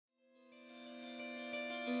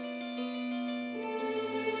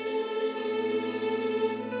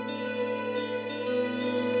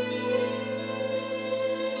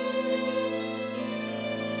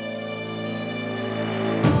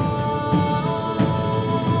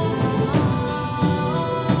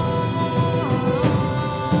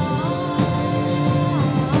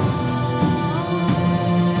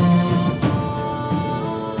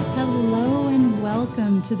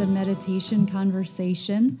Meditation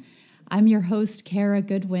Conversation. I'm your host, Kara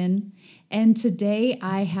Goodwin, and today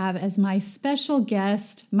I have as my special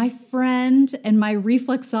guest my friend and my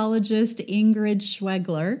reflexologist, Ingrid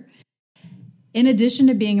Schwegler. In addition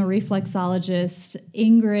to being a reflexologist,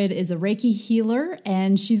 Ingrid is a Reiki healer,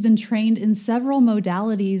 and she's been trained in several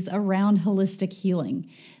modalities around holistic healing.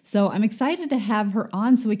 So I'm excited to have her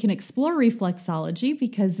on so we can explore reflexology,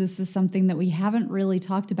 because this is something that we haven't really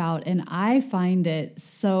talked about, and I find it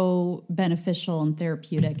so beneficial and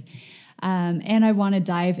therapeutic. And I want to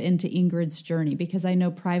dive into Ingrid's journey, because I know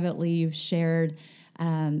privately you've shared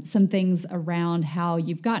some things around how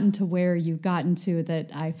you've gotten to where you've gotten to that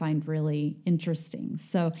I find really interesting.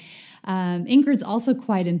 So Ingrid's also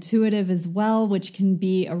quite intuitive as well, which can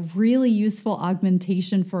be a really useful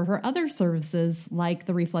augmentation for her other services like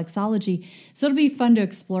the reflexology. So it'll be fun to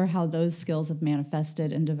explore how those skills have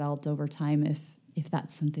manifested and developed over time if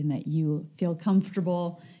that's something that you feel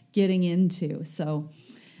comfortable getting into. So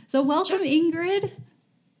welcome, sure. Ingrid.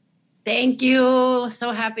 Thank you.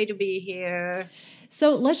 So happy to be here.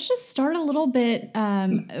 So let's just start a little bit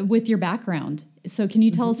with your background. So can you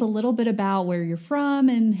tell us a little bit about where you're from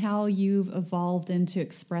and how you've evolved into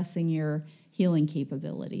expressing your healing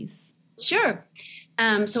capabilities? Sure.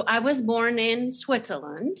 So I was born in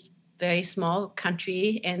Switzerland, very small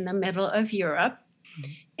country in the middle of Europe.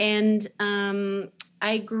 And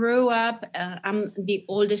I grew up, I'm the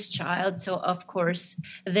oldest child, so of course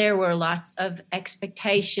there were lots of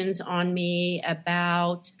expectations on me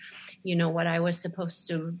about, what I was supposed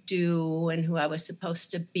to do and who I was supposed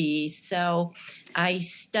to be. So I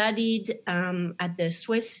studied at the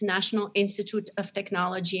Swiss National Institute of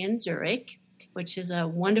Technology in Zurich, which is a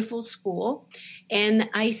wonderful school. And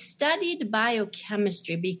I studied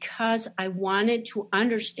biochemistry because I wanted to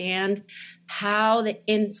understand how the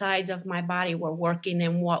insides of my body were working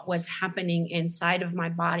and what was happening inside of my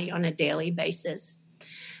body on a daily basis.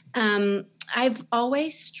 I've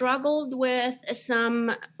always struggled with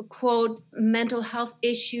some, quote, mental health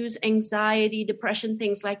issues, anxiety, depression,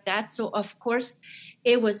 things like that. So, of course,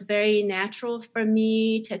 it was very natural for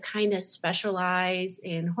me to kind of specialize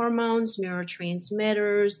in hormones,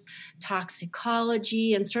 neurotransmitters,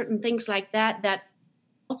 toxicology, and certain things like that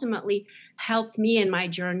ultimately helped me in my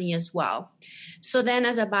journey as well. So then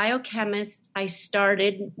as a biochemist, I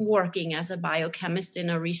started working as a biochemist in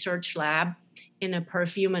a research lab in a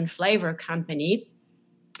perfume and flavor company.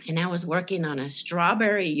 And I was working on a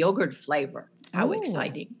strawberry yogurt flavor. How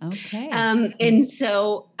exciting. Okay. And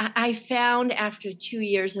so I found after 2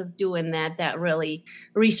 years of doing that really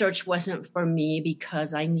research wasn't for me,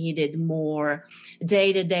 because I needed more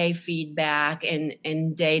day-to-day feedback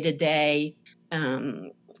and day-to-day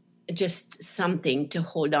just something to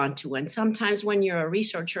hold on to. And sometimes when you're a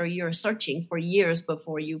researcher, you're searching for years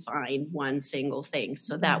before you find one single thing.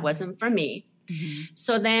 So that wasn't for me. Mm-hmm.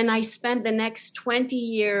 So then I spent the next 20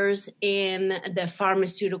 years in the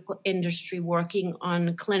pharmaceutical industry working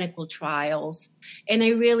on clinical trials. And I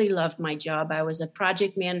really loved my job. I was a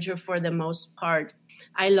project manager for the most part.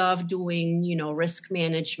 I love doing, risk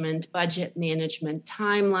management, budget management,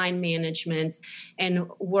 timeline management, and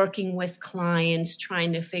working with clients,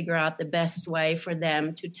 trying to figure out the best way for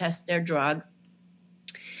them to test their drug.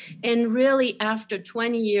 And really, after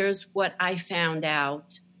 20 years, what I found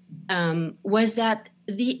out was that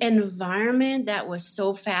the environment that was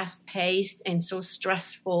so fast-paced and so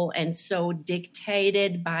stressful and so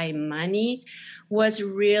dictated by money was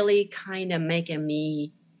really kind of making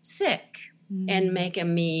me sick and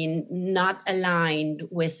making me not aligned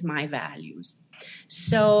with my values.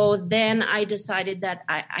 So then I decided that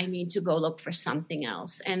I need to go look for something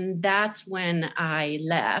else. And that's when I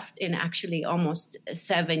left, in actually almost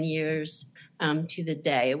 7 years to the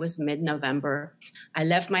day. It was mid-November. I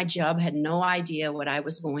left my job, had no idea what I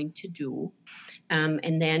was going to do.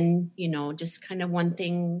 And then, just kind of one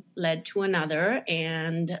thing led to another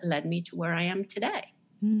and led me to where I am today.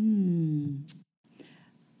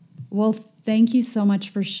 Well, thank you so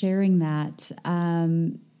much for sharing that.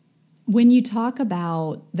 When you talk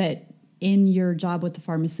about that in your job with the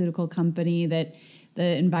pharmaceutical company, that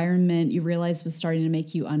the environment you realized was starting to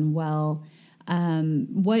make you unwell,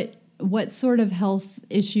 what sort of health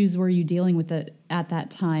issues were you dealing with at that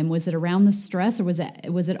time? Was it around the stress, or was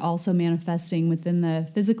it also manifesting within the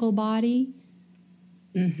physical body?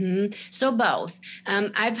 Mm-hmm. So both.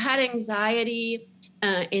 I've had anxiety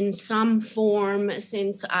in some form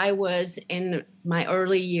since I was in my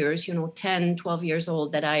early years, 10, 12 years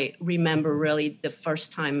old, that I remember really the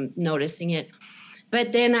first time noticing it.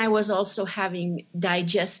 But then I was also having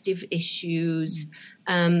digestive issues,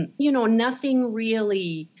 nothing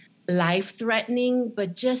really life-threatening,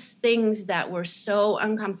 but just things that were so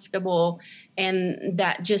uncomfortable and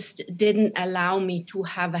that just didn't allow me to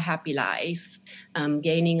have a happy life.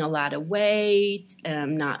 Gaining a lot of weight,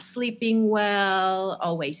 not sleeping well,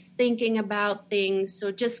 always thinking about things.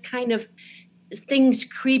 So just kind of things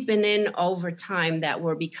creeping in over time that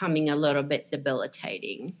were becoming a little bit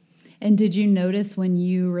debilitating. And did you notice when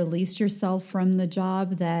you released yourself from the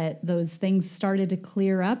job that those things started to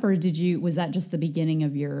clear up, or was that just the beginning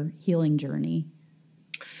of your healing journey?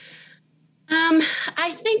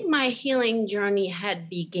 I think my healing journey had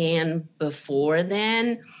began before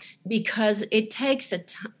then, because it takes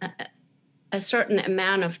a certain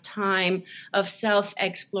amount of time of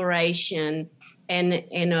self-exploration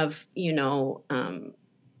and of,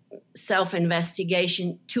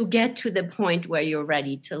 self-investigation to get to the point where you're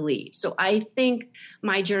ready to leave. So I think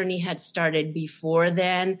my journey had started before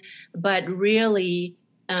then, but really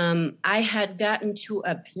I had gotten to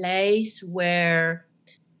a place where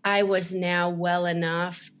I was now well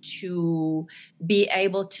enough to be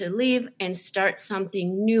able to leave and start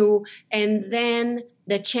something new. And then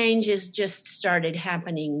the changes just started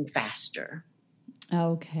happening faster.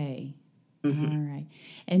 Okay. Mm-hmm. All right.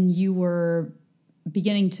 And you were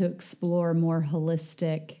beginning to explore more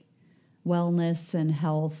holistic wellness and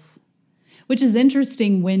health, which is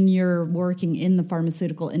interesting when you're working in the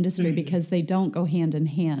pharmaceutical industry, mm-hmm. because they don't go hand in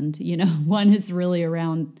hand. One is really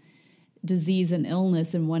around disease and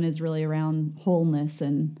illness, and one is really around wholeness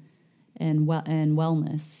and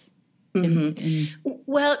wellness. Mm-hmm.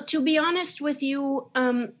 Well, to be honest with you,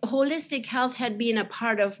 holistic health had been a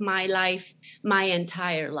part of my life my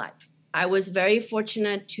entire life. I was very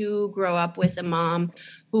fortunate to grow up with a mom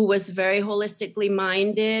who was very holistically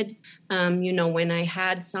minded. When I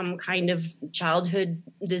had some kind of childhood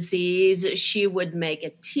disease, she would make a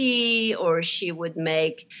tea, or she would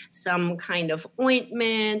make some kind of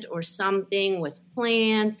ointment or something with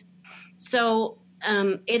plants. So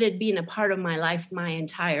it had been a part of my life my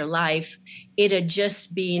entire life. It had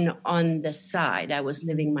just been on the side. I was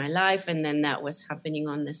living my life, and then that was happening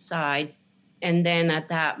on the side. And then at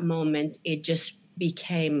that moment, it just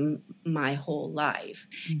became my whole life.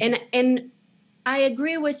 Mm-hmm. And I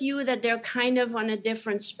agree with you that they're kind of on a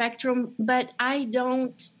different spectrum, but I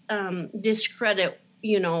don't discredit,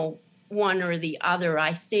 one or the other.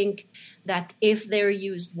 I think that if they're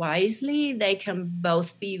used wisely, they can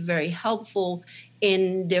both be very helpful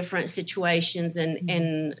in different situations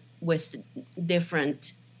and with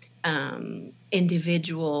different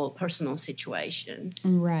individual personal situations.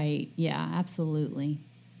 Right. Yeah, absolutely.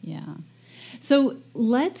 Yeah. So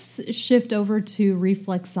let's shift over to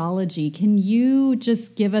reflexology. Can you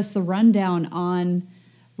just give us the rundown on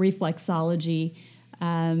reflexology?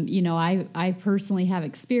 I personally have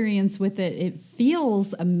experience with it. It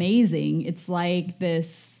feels amazing. It's like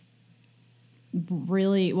this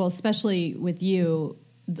really, well, especially with you,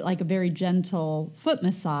 like a very gentle foot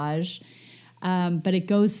massage. But it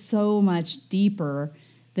goes so much deeper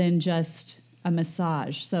than just a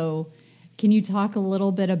massage. So can you talk a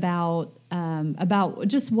little bit about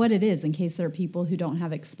just what it is, in case there are people who don't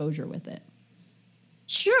have exposure with it?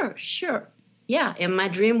 Sure. Yeah, in my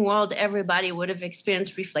dream world, everybody would have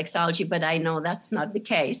experienced reflexology, but I know that's not the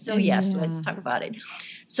case. So yes, Let's talk about it.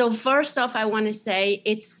 So first off, I want to say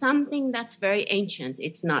it's something that's very ancient.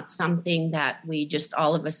 It's not something that we just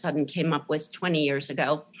all of a sudden came up with 20 years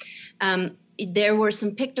ago. There were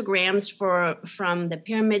some pictograms from the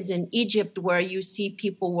pyramids in Egypt where you see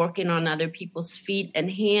people working on other people's feet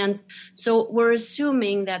and hands. So we're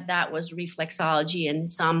assuming that was reflexology in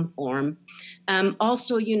some form.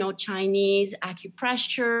 Also, Chinese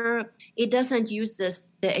acupressure, it doesn't use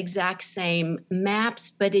the exact same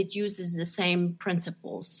maps, but it uses the same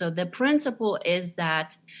principles. So the principle is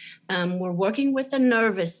that we're working with the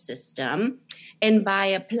nervous system, and by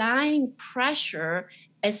applying pressure,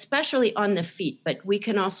 especially on the feet, but we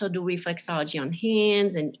can also do reflexology on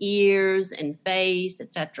hands and ears and face,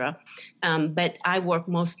 etc. But I work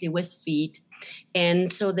mostly with feet.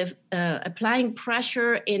 And so the applying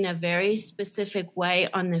pressure in a very specific way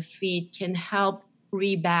on the feet can help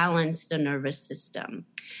rebalance the nervous system.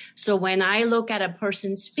 So when I look at a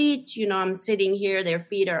person's feet, I'm sitting here, their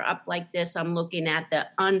feet are up like this. I'm looking at the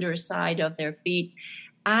underside of their feet.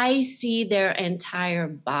 I see their entire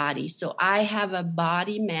body. So I have a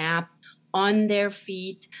body map on their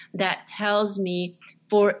feet that tells me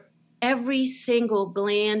for every single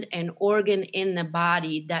gland and organ in the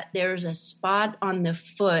body that there's a spot on the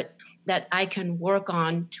foot that I can work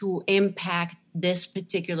on to impact this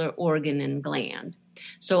particular organ and gland.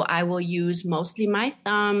 So I will use mostly my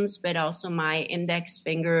thumbs, but also my index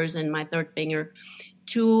fingers and my third finger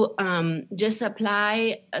to just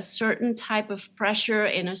apply a certain type of pressure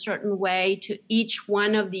in a certain way to each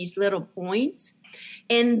one of these little points.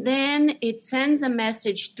 And then it sends a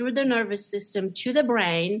message through the nervous system to the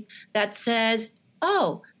brain that says,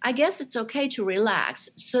 oh, I guess it's okay to relax.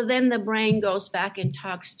 So then the brain goes back and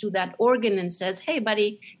talks to that organ and says, hey,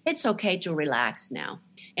 buddy, it's okay to relax now.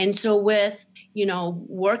 And so with,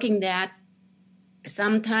 working that,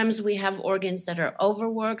 sometimes we have organs that are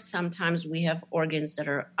overworked. Sometimes we have organs that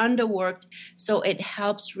are underworked. So it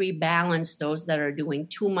helps rebalance those that are doing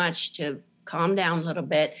too much to calm down a little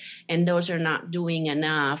bit, and those are not doing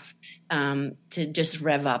enough to just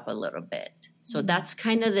rev up a little bit. So that's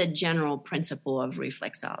kind of the general principle of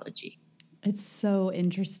reflexology. It's so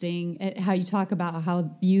interesting how you talk about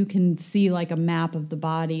how you can see like a map of the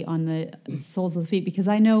body on the soles of the feet, because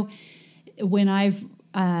I know when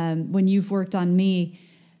you've worked on me,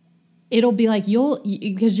 it'll be like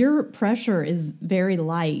because your pressure is very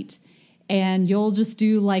light, and you'll just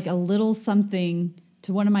do like a little something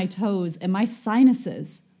to one of my toes and my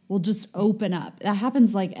sinuses will just open up. That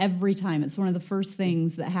happens like every time. It's one of the first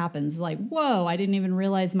things that happens. Like, whoa, I didn't even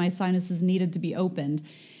realize my sinuses needed to be opened.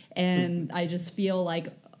 And I just feel like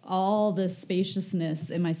all this spaciousness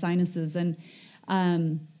in my sinuses. And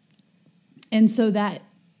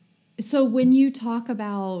so when you talk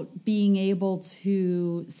about being able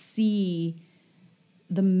to see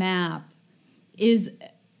the map,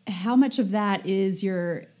 how much of that is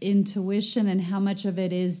your intuition and how much of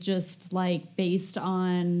it is just like based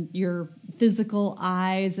on your physical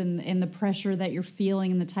eyes and the pressure that you're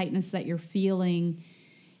feeling and the tightness that you're feeling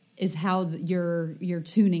is how you're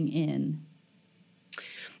tuning in?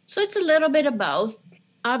 So it's a little bit of both.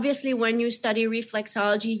 Obviously, when you study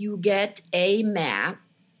reflexology, you get a map,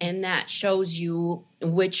 and that shows you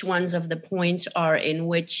which ones of the points are in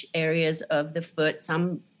which areas of the foot.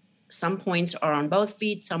 Some points are on both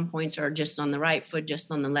feet, some points are just on the right foot, just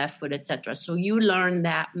on the left foot, etc. So you learn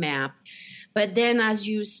that map. But then as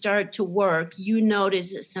you start to work, you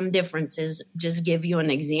notice some differences. Just give you an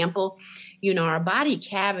example. Our body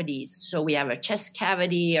cavities, so we have a chest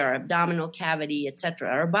cavity, our abdominal cavity, etc.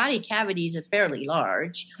 Our body cavities are fairly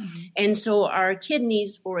large. Mm-hmm. And so our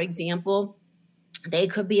kidneys, for example, they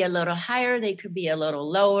could be a little higher, they could be a little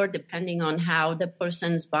lower, depending on how the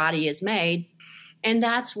person's body is made. And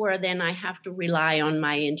that's where then I have to rely on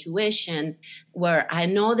my intuition, where I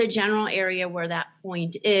know the general area where that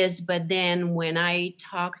point is. But then when I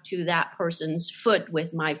talk to that person's foot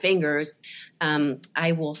with my fingers,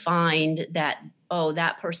 I will find that,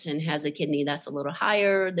 that person has a kidney that's a little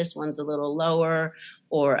higher. This one's a little lower,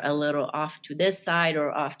 or a little off to this side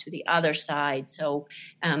or off to the other side. So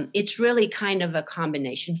it's really kind of a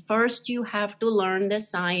combination. First, you have to learn the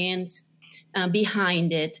science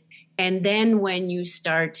behind it. And then when you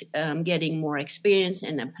start getting more experience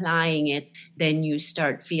and applying it, then you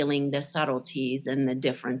start feeling the subtleties and the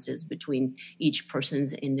differences between each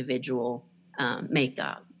person's individual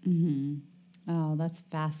makeup. Mm-hmm. Oh, that's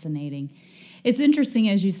fascinating. It's interesting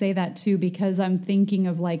as you say that too, because I'm thinking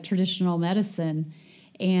of like traditional medicine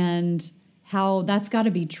and how that's got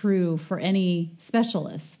to be true for any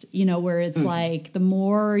specialist, where it's like the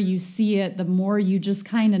more you see it, the more you just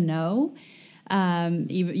kind of know.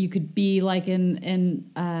 You could be like in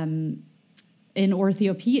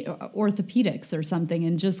orthopedics or something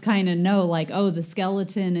and just kind of know like, the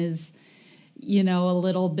skeleton is, a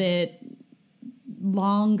little bit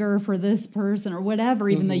longer for this person or whatever,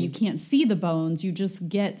 even though you can't see the bones, you just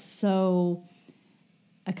get so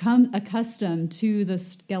accustomed to the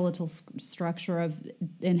skeletal structure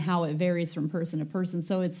and how it varies from person to person.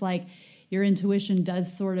 So it's like, your intuition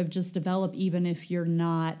does sort of just develop even if you're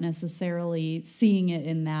not necessarily seeing it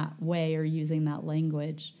in that way or using that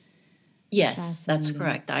language. Yes, that's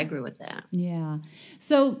correct. I agree with that. Yeah.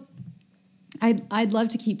 So I'd love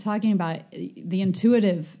to keep talking about the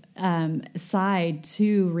intuitive side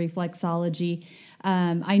to reflexology.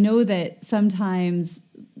 I know that sometimes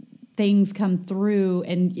things come through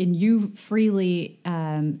and you freely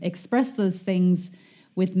express those things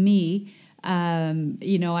with me.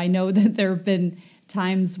 I know that there have been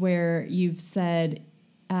times where you've said,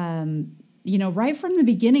 right from the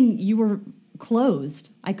beginning, you were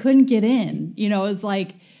closed. I couldn't get in, it was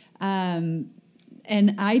like, and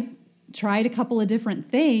I tried a couple of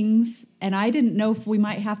different things and I didn't know if we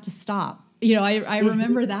might have to stop. I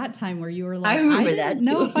remember that time where you were like, I didn't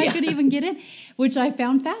know if I could even get in, which I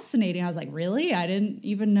found fascinating. I was like, really? I didn't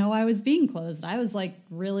even know I was being closed. I was like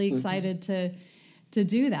really excited to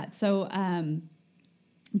do that. So,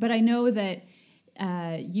 but I know that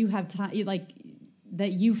you have time, like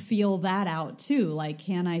that you feel that out too. Like,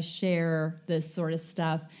 can I share this sort of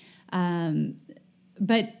stuff?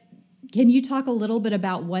 but can you talk a little bit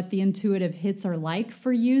about what the intuitive hits are like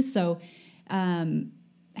for you? So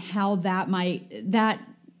how that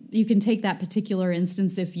you can take that particular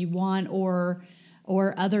instance if you want, or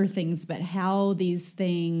other things, but how these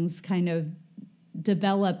things kind of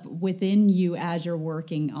develop within you as you're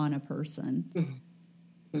working on a person.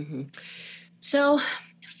 Mm-hmm. Mm-hmm. So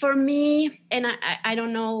for me, and I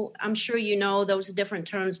don't know, I'm sure you know those different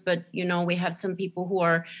terms, but we have some people who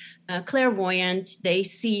are clairvoyant, they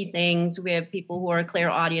see things. We have people who are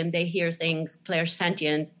clairaudient, they hear things,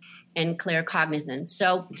 clairsentient and claircognizant.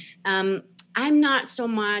 So I'm not so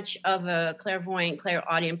much of a clairvoyant,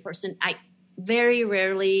 clairaudient person. Very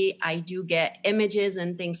rarely I do get images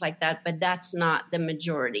and things like that, but that's not the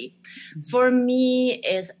majority. Mm-hmm. For me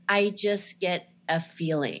is I just get a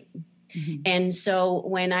feeling. Mm-hmm. And so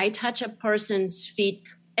when I touch a person's feet,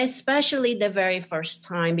 especially the very first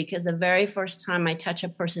time, because the very first time I touch a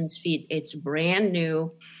person's feet, it's brand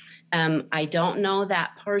new. I don't know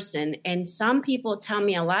that person. And some people tell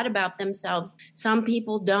me a lot about themselves. Some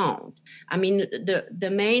people don't. I mean, the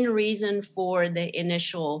main reason for the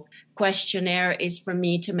initial questionnaire is for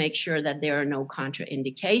me to make sure that there are no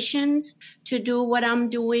contraindications to do what I'm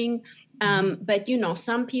doing. But,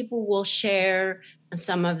 some people will share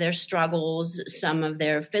some of their struggles, some of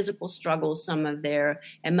their physical struggles, some of their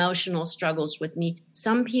emotional struggles with me.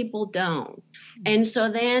 Some people don't. And so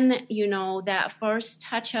then, that first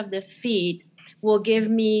touch of the feet will give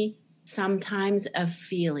me sometimes a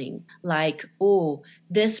feeling like, oh,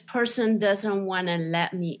 this person doesn't want to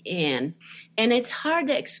let me in. And it's hard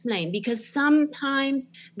to explain because sometimes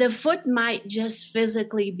the foot might just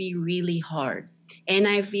physically be really hard. And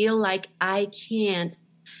I feel like I can't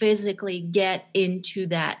physically get into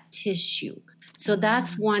that tissue. So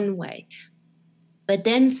that's one way. But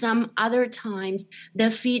then some other times the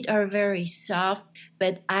feet are very soft,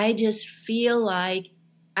 but I just feel like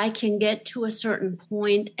I can get to a certain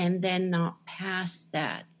point and then not past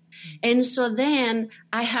that. And so then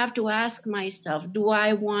I have to ask myself, do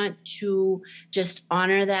I want to just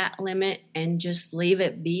honor that limit and just leave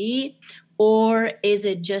it be? Or is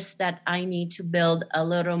it just that I need to build a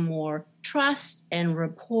little more trust and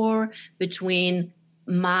rapport between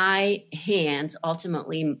my hands,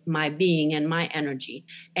 ultimately my being and my energy,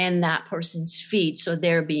 and that person's feet, so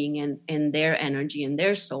their being and their energy and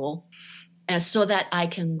their soul, so that I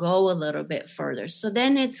can go a little bit further. So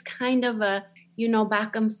then it's kind of a,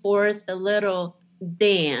 back and forth, a little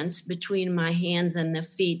dance between my hands and the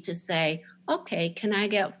feet to say, okay, can I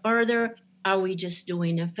get further? Are we just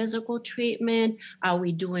doing a physical treatment? Are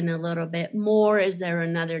we doing a little bit more? Is there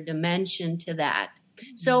another dimension to that?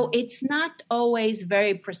 So it's not always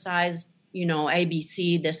very precise,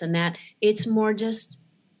 ABC, this and that. It's more just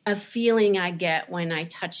a feeling I get when I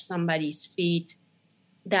touch somebody's feet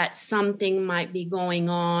that something might be going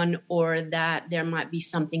on or that there might be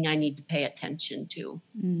something I need to pay attention to.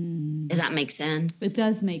 Does that make sense? It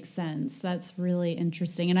does make sense. That's really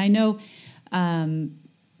interesting. And I know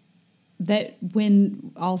that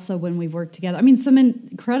when we've worked together, I mean, some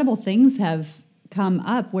incredible things have come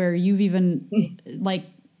up where you've even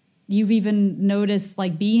noticed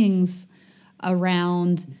like beings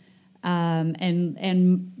around,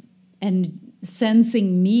 and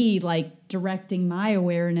sensing me, like directing my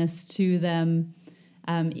awareness to them,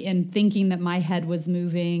 and thinking that my head was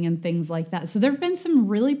moving and things like that. So there've been some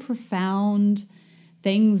really profound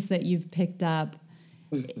things that you've picked up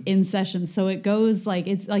in sessions. So it goes like,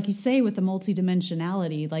 it's like you say with the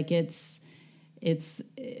multidimensionality, like it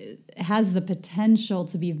has the potential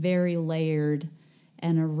to be very layered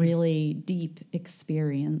and a really deep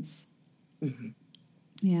experience. Mm-hmm.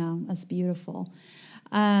 Yeah, that's beautiful.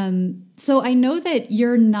 So I know that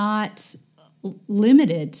you're not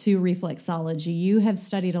limited to reflexology. You have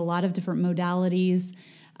studied a lot of different modalities.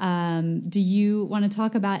 Do you want to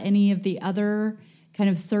talk about any of the other kind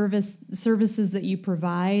of services that you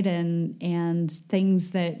provide and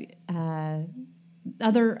things that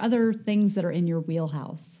other things that are in your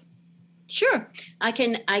wheelhouse? Sure. I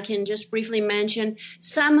can just briefly mention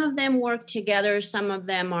some of them work together. Some of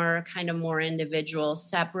them are kind of more individual,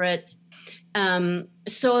 separate.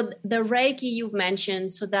 So the Reiki you've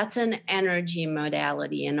mentioned, so that's an energy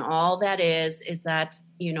modality. And all that is that,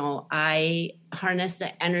 I harness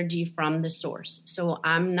the energy from the source. So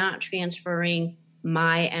I'm not transferring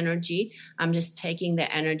my energy. I'm just taking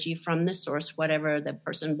the energy from the source, whatever the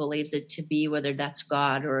person believes it to be, whether that's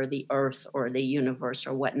God or the earth or the universe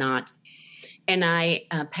or whatnot. And I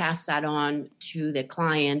pass that on to the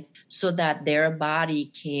client so that their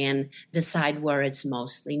body can decide where it's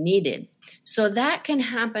mostly needed. So that can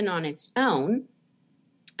happen on its own.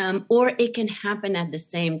 Or it can happen at the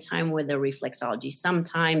same time with the reflexology.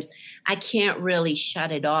 Sometimes I can't really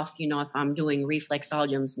shut it off. If I'm doing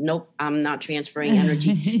reflexology, nope, I'm not transferring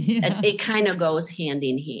energy. Yeah. It kind of goes hand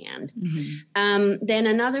in hand. Mm-hmm. Then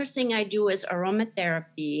another thing I do is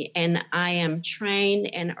aromatherapy, and I am trained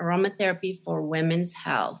in aromatherapy for women's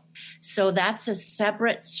health. So that's a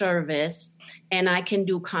separate service, and I can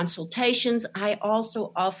do consultations. I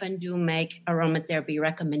also often do make aromatherapy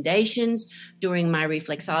recommendations during my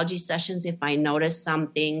reflexology sessions. If I notice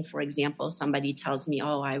something, for example, somebody tells me,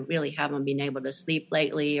 oh, I really haven't been able to sleep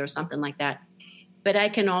lately or something like that. But I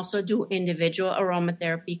can also do individual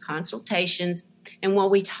aromatherapy consultations. And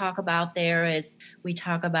what we talk about there is we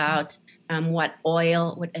talk about what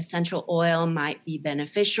essential oil might be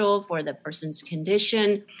beneficial for the person's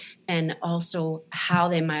condition, and also how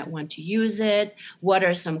they might want to use it. What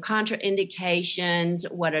are some contraindications?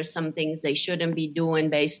 What are some things they shouldn't be doing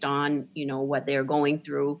based on, what they're going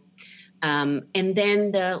through? And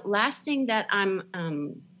then the last thing that I'm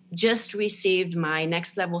just received my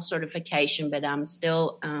next level certification, but I'm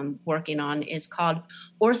still working on, is called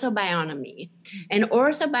orthobionomy. And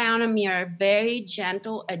orthobionomy are very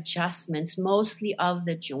gentle adjustments, mostly of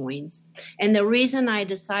the joints. And the reason I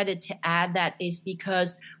decided to add that is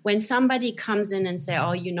because when somebody comes in and say,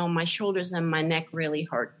 oh, my shoulders and my neck really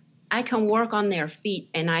hurt, I can work on their feet,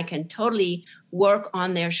 and I can totally work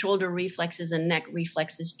on their shoulder reflexes and neck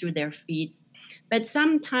reflexes through their feet. But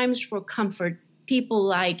sometimes for comfort, people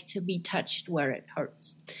like to be touched where it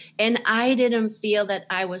hurts. And I didn't feel that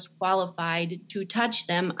I was qualified to touch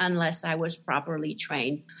them unless I was properly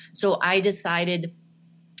trained. So I decided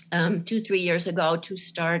 2-3 years ago to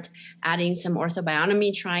start adding some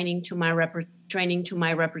orthobionomy training to my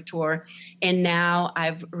repertoire. And now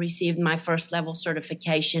I've received my first level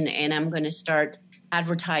certification, and I'm going to start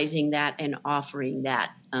advertising that and offering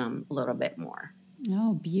that a little bit more.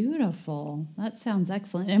 Oh, beautiful. That sounds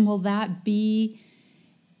excellent. And will that be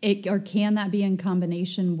it, or can that be in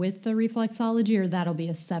combination with the reflexology, or that'll be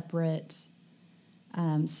a separate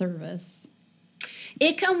service?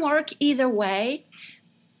 It can work either way.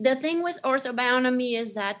 The thing with orthobionomy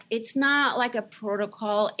is that it's not like a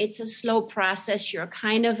protocol. It's a slow process. You're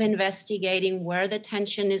kind of investigating where the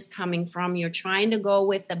tension is coming from. You're trying to go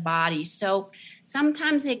with the body. So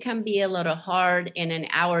sometimes it can be a little hard in an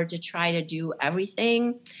hour to try to do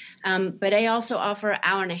everything. But I also offer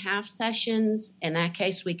 1.5-hour sessions. In that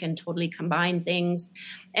case, we can totally combine things.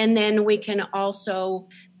 And then we can also,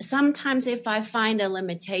 sometimes if I find a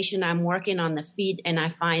limitation, I'm working on the feet and I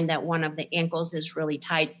find that one of the ankles is really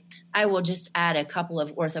tight, I will just add a couple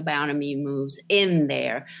of orthobionomy moves in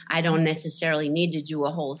there. I don't necessarily need to do a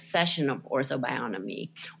whole session of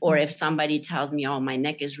orthobionomy. Or if somebody tells me, oh, my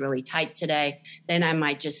neck is really tight today, then I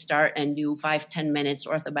might just start and do 5-10 minutes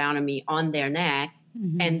orthobionomy on their neck,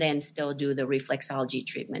 and then still do the reflexology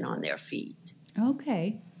treatment on their feet.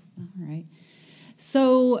 Okay. All right.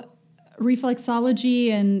 So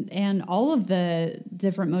reflexology and all of the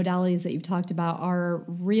different modalities that you've talked about are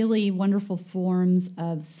really wonderful forms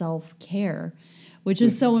of self-care, which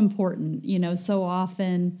is so important. So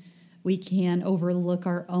often we can overlook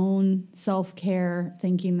our own self-care,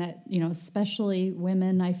 thinking that, especially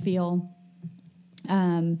women, I feel,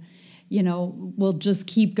 will just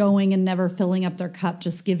keep going and never filling up their cup,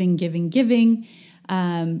 just giving.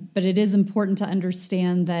 But it is important to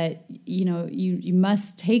understand that, you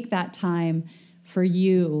must take that time for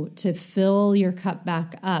you to fill your cup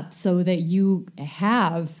back up so that you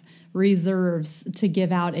have reserves to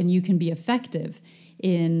give out and you can be effective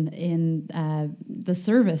in the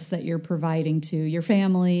service that you're providing to your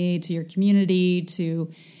family, to your community,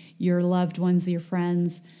 to your loved ones, your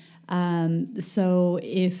friends. So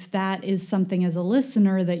if that is something as a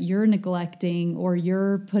listener that you're neglecting or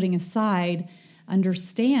you're putting aside,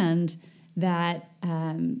 understand that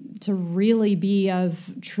to really be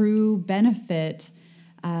of true benefit,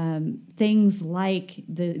 things like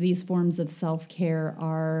these forms of self-care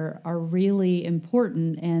are really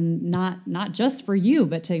important, and not just for you,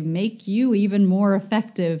 but to make you even more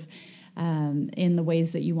effective in the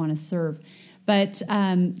ways that you want to serve. But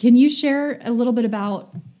can you share a little bit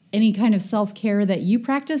about any kind of self-care that you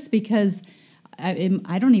practice? Because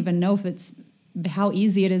I don't even know if it's how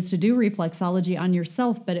easy it is to do reflexology on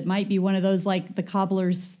yourself, but it might be one of those like the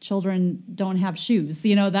cobbler's children don't have shoes,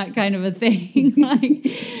 that kind of a thing.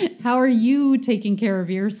 Like, how are you taking care of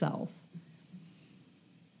yourself?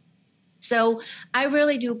 So I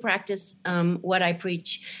really do practice what I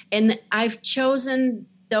preach, and I've chosen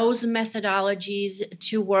those methodologies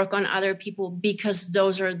to work on other people because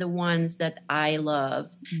those are the ones that I love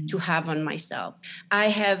to have on myself. I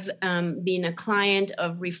have been a client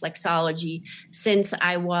of reflexology since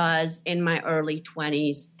I was in my early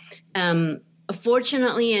 20s.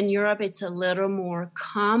 Fortunately, in Europe, it's a little more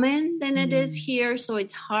common than it is here, so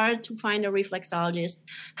it's hard to find a reflexologist.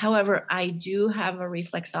 However, I do have a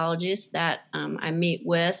reflexologist that I meet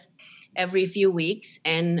with every few weeks,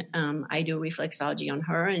 and I do reflexology on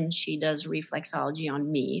her, and she does reflexology on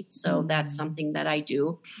me. So that's something that I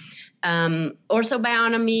do.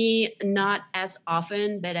 Orthobionomy, not as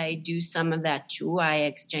often, but I do some of that too. I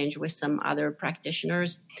exchange with some other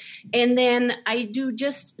practitioners. And then I do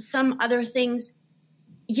just some other things.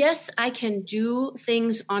 Yes, I can do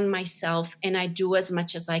things on myself, and I do as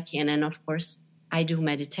much as I can. And of course, I do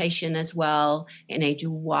meditation as well, and I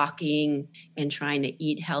do walking and trying to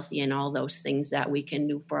eat healthy and all those things that we can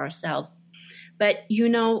do for ourselves. But,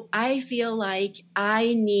 I feel like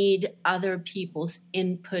I need other people's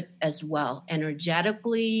input as well,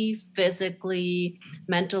 energetically, physically,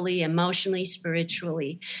 mentally, emotionally,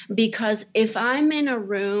 spiritually. Because if I'm in a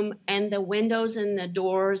room and the windows and the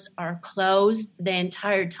doors are closed the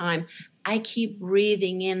entire time, I keep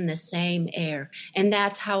breathing in the same air. And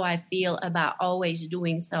that's how I feel about always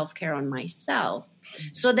doing self-care on myself.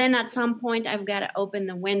 So then at some point, I've got to open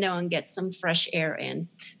the window and get some fresh air in.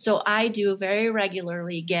 So I do very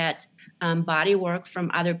regularly get body work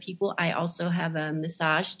from other people. I also have a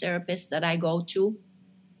massage therapist that I go to.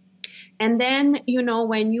 And then,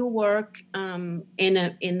 when you work in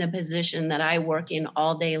the position that I work in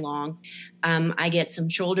all day long, I get some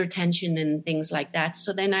shoulder tension and things like that.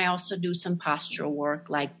 So then I also do some postural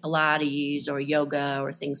work like Pilates or yoga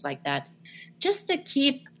or things like that, just to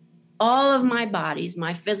keep all of my bodies,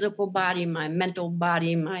 my physical body, my mental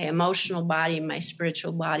body, my emotional body, my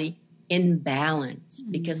spiritual body in balance,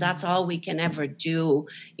 because that's all we can ever do.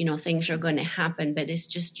 Things are going to happen, but it's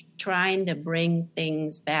just trying to bring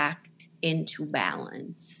things back into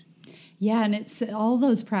balance. Yeah, and it's all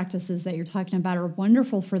those practices that you're talking about are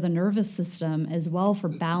wonderful for the nervous system as well, for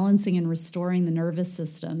balancing and restoring the nervous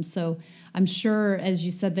system. So I'm sure, as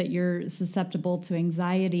you said, that you're susceptible to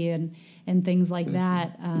anxiety and things like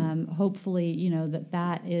that. Hopefully,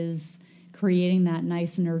 that is creating that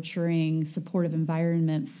nice, nurturing, supportive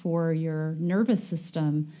environment for your nervous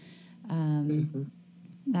system.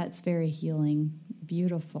 That's very healing.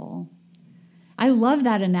 Beautiful. I love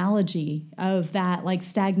that analogy of that, like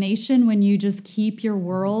stagnation, when you just keep your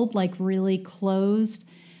world like really closed.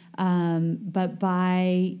 But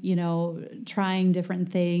by, trying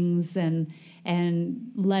different things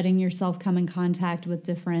and letting yourself come in contact with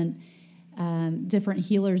different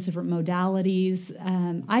healers, different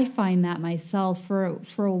modalities. I find that myself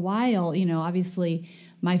for a while, obviously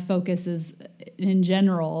my focus is in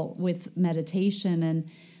general with meditation, and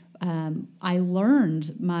I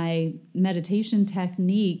learned my meditation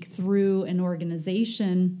technique through an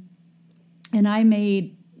organization, and I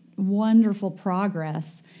made wonderful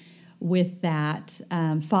progress with that,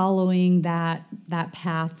 following that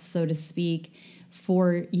path, so to speak,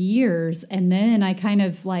 for years. And then I kind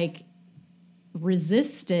of like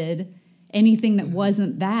resisted anything that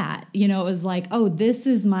wasn't that. It was like, oh, this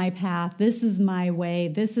is my path, this is my way,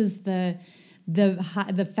 this is the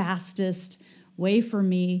fastest way for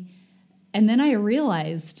me. And then I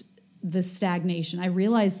realized the stagnation. I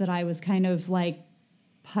realized that I was kind of like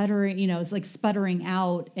puttering, it was like sputtering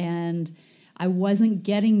out, and I wasn't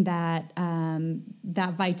getting that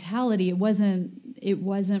vitality. It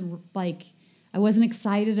wasn't like I wasn't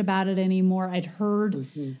excited about it anymore. I'd heard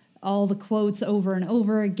all the quotes over and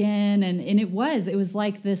over again, and it was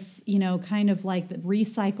like this, kind of like the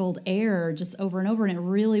recycled air just over and over, and it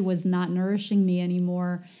really was not nourishing me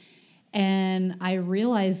anymore. And I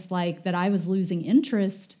realized like that I was losing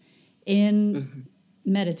interest in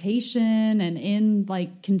meditation and in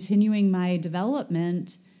like continuing my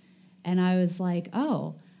development. And I was like,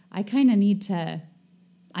 oh, I kind of need to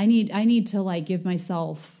like give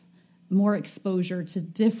myself more exposure to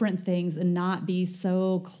different things and not be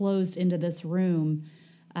so closed into this room,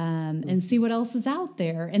 and see what else is out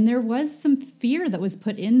there. And there was some fear that was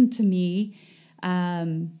put into me,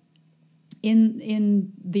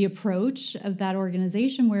 in the approach of that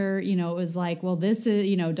organization, where, it was like, well, this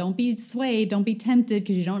is, don't be swayed, don't be tempted,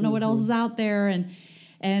 because you don't know what else is out there.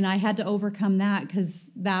 And I had to overcome that,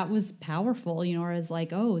 because that was powerful, or I was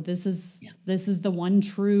like, oh, this is the one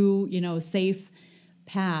true, safe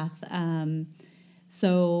path.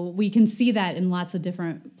 So we can see that in lots of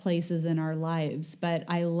different places in our lives. But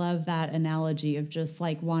I love that analogy of just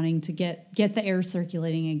like wanting to get the air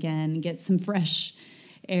circulating again, get some fresh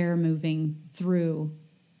air moving through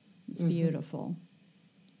It's beautiful.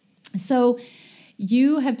 So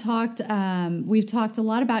you have talked, we've talked a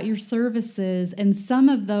lot about your services, and some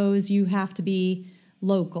of those you have to be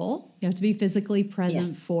local, you have to be physically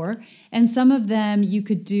present for, and some of them you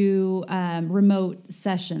could do remote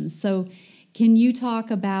sessions. So can you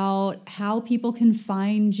talk about how people can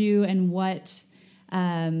find you and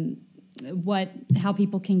how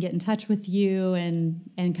people can get in touch with you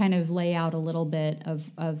and kind of lay out a little bit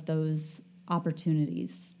of those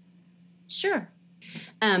opportunities? Sure.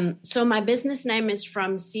 So my business name is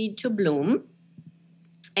From Seed to Bloom.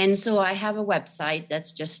 And so I have a website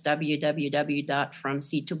that's just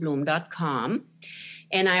www.fromseedtobloom.com.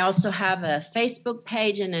 And I also have a Facebook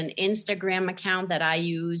page and an Instagram account that I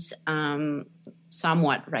use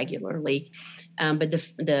somewhat regularly. But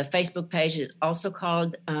the Facebook page is also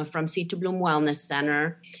called From Seed to Bloom Wellness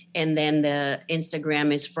Center. And then the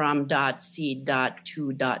Instagram is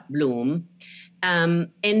from.seed.to.bloom.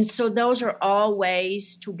 And so those are all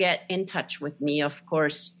ways to get in touch with me. Of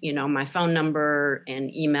course, my phone number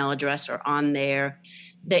and email address are on there.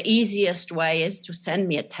 The easiest way is to send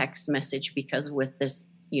me a text message, because with this,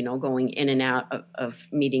 going in and out of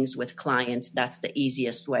meetings with clients, that's the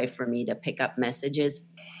easiest way for me to pick up messages.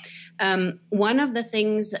 One of the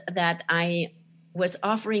things that I was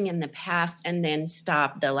offering in the past and then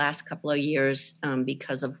stopped the last couple of years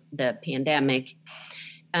because of the pandemic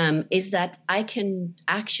is that I can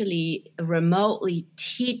actually remotely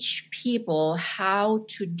teach people how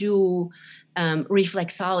to do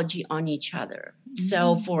reflexology on each other. Mm-hmm.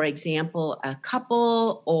 So, for example, a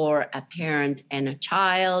couple or a parent and a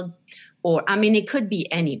child, or, it could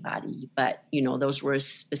be anybody, but, those were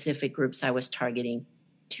specific groups I was targeting.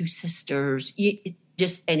 2 sisters,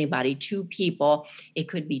 just anybody, 2 people. It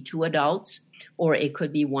could be 2 adults, or it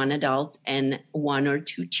could be 1 adult and 1 or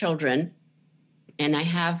 2 children. And I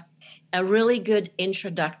have a really good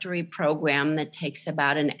introductory program that takes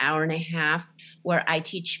about an hour and a half, where I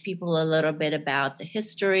teach people a little bit about the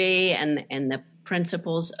history and the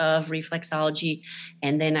principles of reflexology.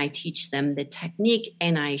 And then I teach them the technique,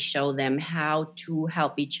 and I show them how to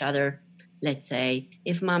help each other. Let's say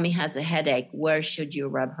if mommy has a headache, where should you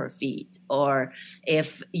rub her feet? Or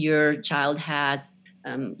if your child has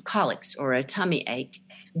colics or a tummy ache,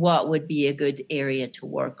 what would be a good area to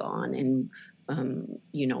work on? And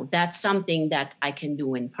that's something that I can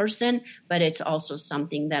do in person, but it's also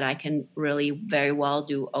something that I can really very well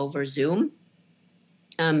do over Zoom.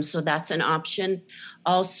 So that's an option.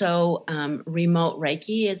 Also, remote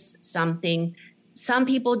Reiki is something. Some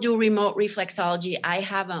people do remote reflexology. I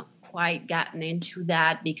haven't quite gotten into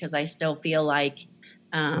that because I still feel like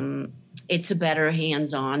it's a better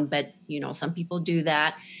hands-on, but some people do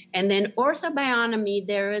that. And then orthobionomy,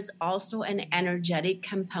 there is also an energetic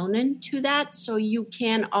component to that. So you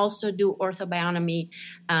can also do orthobionomy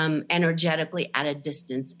energetically at a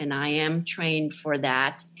distance. And I am trained for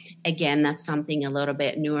that. Again, that's something a little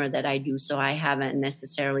bit newer that I do. So I haven't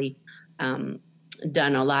necessarily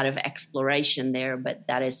done a lot of exploration there, but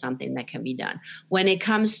that is something that can be done. When it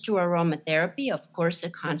comes to aromatherapy, of course, a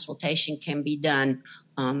consultation can be done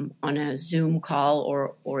on a Zoom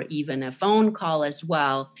call or even a phone call as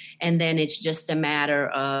well. And then it's just a matter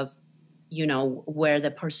of, where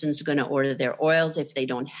the person's going to order their oils if they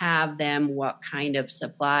don't have them, what kind of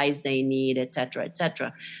supplies they need, et cetera, et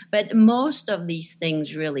cetera. But most of these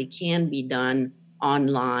things really can be done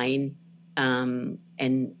online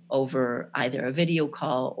and over either a video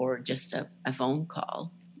call or just a phone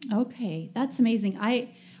call. Okay, that's amazing.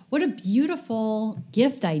 What a beautiful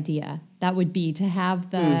gift idea that would be, to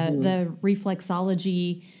have the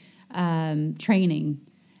reflexology training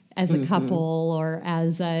as a couple, or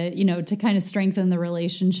as to kind of strengthen the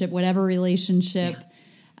relationship, whatever relationship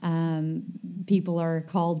people are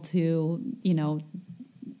called to,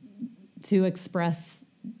 to express,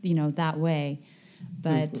 that way.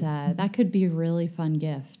 But that could be a really fun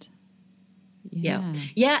gift. Yeah.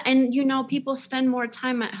 And, people spend more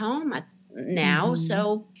time at home now,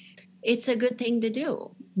 so it's a good thing to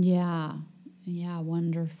do. Yeah,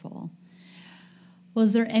 wonderful. Well,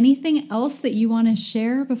 is there anything else that you want to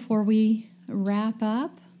share before we wrap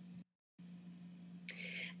up?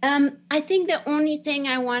 I think the only thing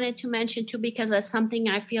I wanted to mention too, because that's something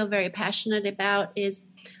I feel very passionate about, is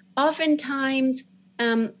oftentimes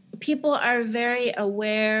people are very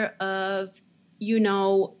aware of,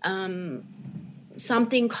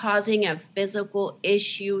 something causing a physical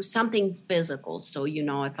issue, something physical. So,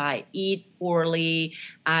 if I eat poorly,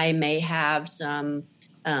 I may have some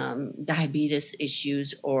diabetes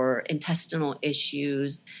issues or intestinal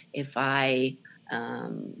issues. If I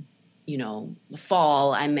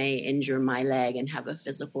fall, I may injure my leg and have a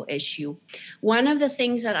physical issue. One of the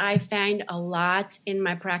things that I find a lot in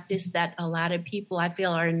my practice that a lot of people I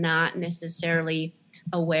feel are not necessarily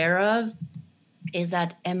aware of is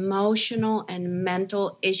that emotional and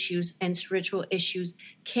mental issues and spiritual issues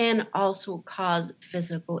can also cause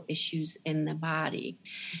physical issues in the body.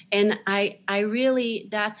 And I really,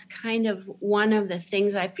 that's kind of one of the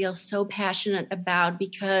things I feel so passionate about,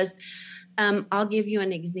 because I'll give you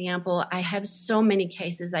an example. I have so many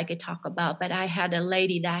cases I could talk about, but I had a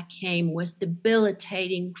lady that came with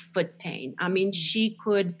debilitating foot pain. I mean, she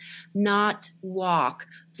could not walk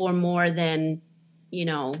for more than,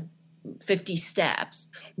 50 steps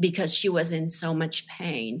because she was in so much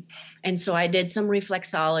pain. And so I did some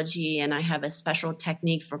reflexology, and I have a special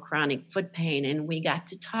technique for chronic foot pain. And we got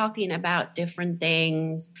to talking about different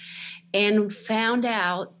things and found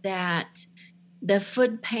out that the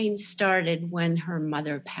foot pain started when her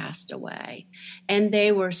mother passed away, and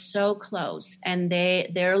they were so close, and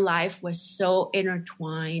their life was so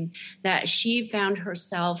intertwined that she found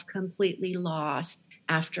herself completely lost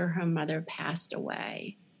after her mother passed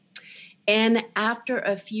away. And after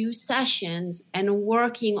a few sessions and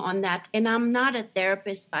working on that, and I'm not a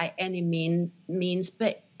therapist by any means,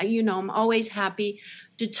 but I'm always happy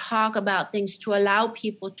to talk about things, to allow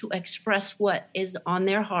people to express what is on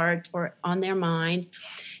their heart or on their mind.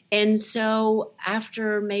 And so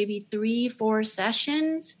after maybe 3-4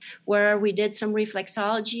 sessions where we did some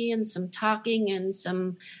reflexology and some talking and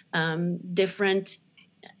some different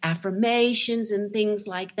affirmations and things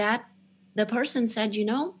like that, the person said,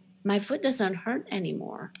 my foot doesn't hurt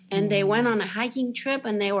anymore. And they went on a hiking trip,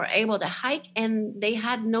 and they were able to hike, and they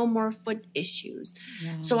had no more foot issues.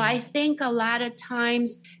 Yeah. So I think a lot of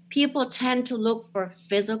times people tend to look for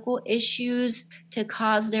physical issues to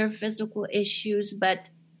cause their physical issues,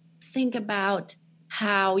 but think about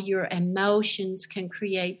how your emotions can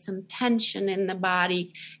create some tension in the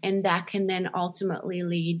body, and that can then ultimately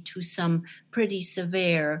lead to some pretty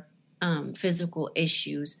severe physical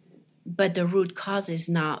issues. But the root cause is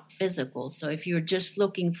not physical. So if you're just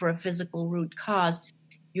looking for a physical root cause,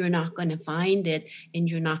 you're not going to find it, and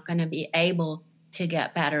you're not going to be able to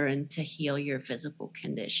get better and to heal your physical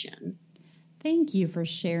condition. Thank you for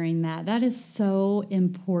sharing that. That is so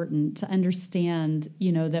important to understand,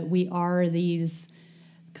 that we are these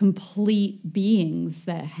complete beings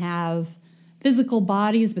that have physical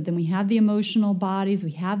bodies, but then we have the emotional bodies,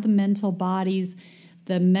 we have the mental bodies.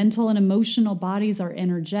 The mental and emotional bodies are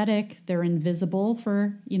energetic. They're invisible,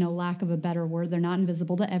 for, lack of a better word. They're not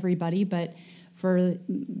invisible to everybody, but for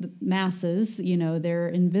the masses, they're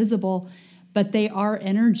invisible, but they are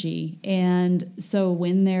energy. And so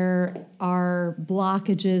when there are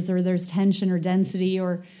blockages or there's tension or density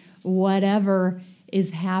or whatever is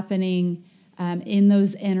happening in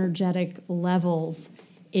those energetic levels,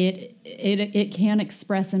 it can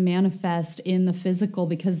express and manifest in the physical,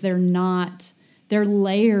 because they're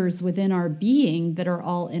layers within our being that are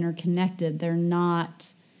all interconnected. They're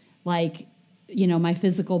not like, my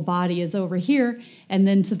physical body is over here, and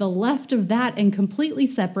then to the left of that and completely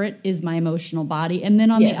separate is my emotional body. And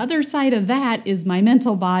then on the other side of that is my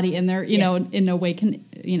mental body, and they're, in no way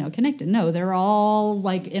connected. No, they're all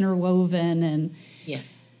like interwoven. And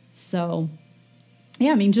so,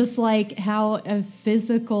 just like how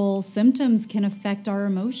physical symptoms can affect our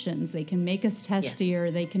emotions. They can make us testy, or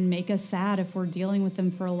they can make us sad if we're dealing with them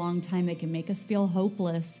for a long time. They can make us feel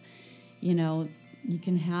hopeless. You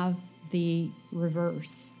can have the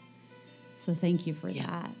reverse. So thank you for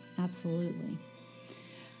that. Absolutely.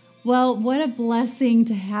 Well, what a blessing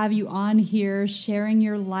to have you on here sharing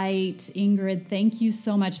your light, Ingrid. Thank you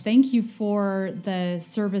so much. Thank you for the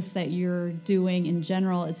service that you're doing in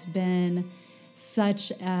general. It's been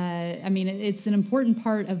such it's an important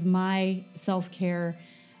part of my self-care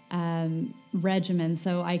regimen,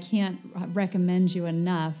 so I can't recommend you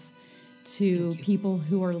enough to people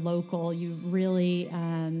who are local. You really,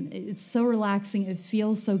 it's so relaxing, it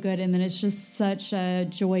feels so good, and then it's just such a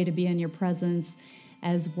joy to be in your presence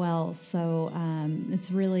as well. So it's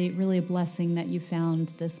really, really a blessing that you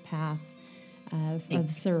found this path of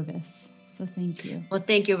service. So thank you. Well,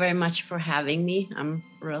 thank you very much for having me. I'm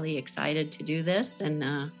really excited to do this, and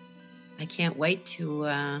I can't wait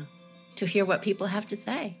to hear what people have to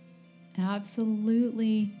say.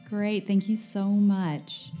 Absolutely. Great. Thank you so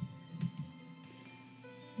much.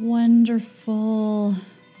 Wonderful.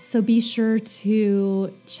 So be sure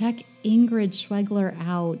to check Ingrid Schwegler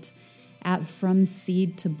out at From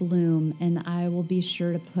Seed to Bloom, and I will be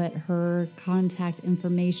sure to put her contact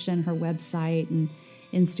information, her website, and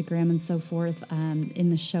Instagram and so forth in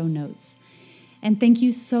the show notes. And thank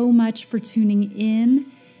you so much for tuning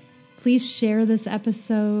in. Please share this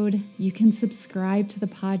episode. You can subscribe to the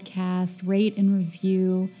podcast, rate and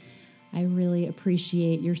review. I really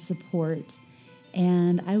appreciate your support.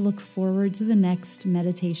 And I look forward to the next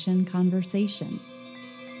meditation conversation.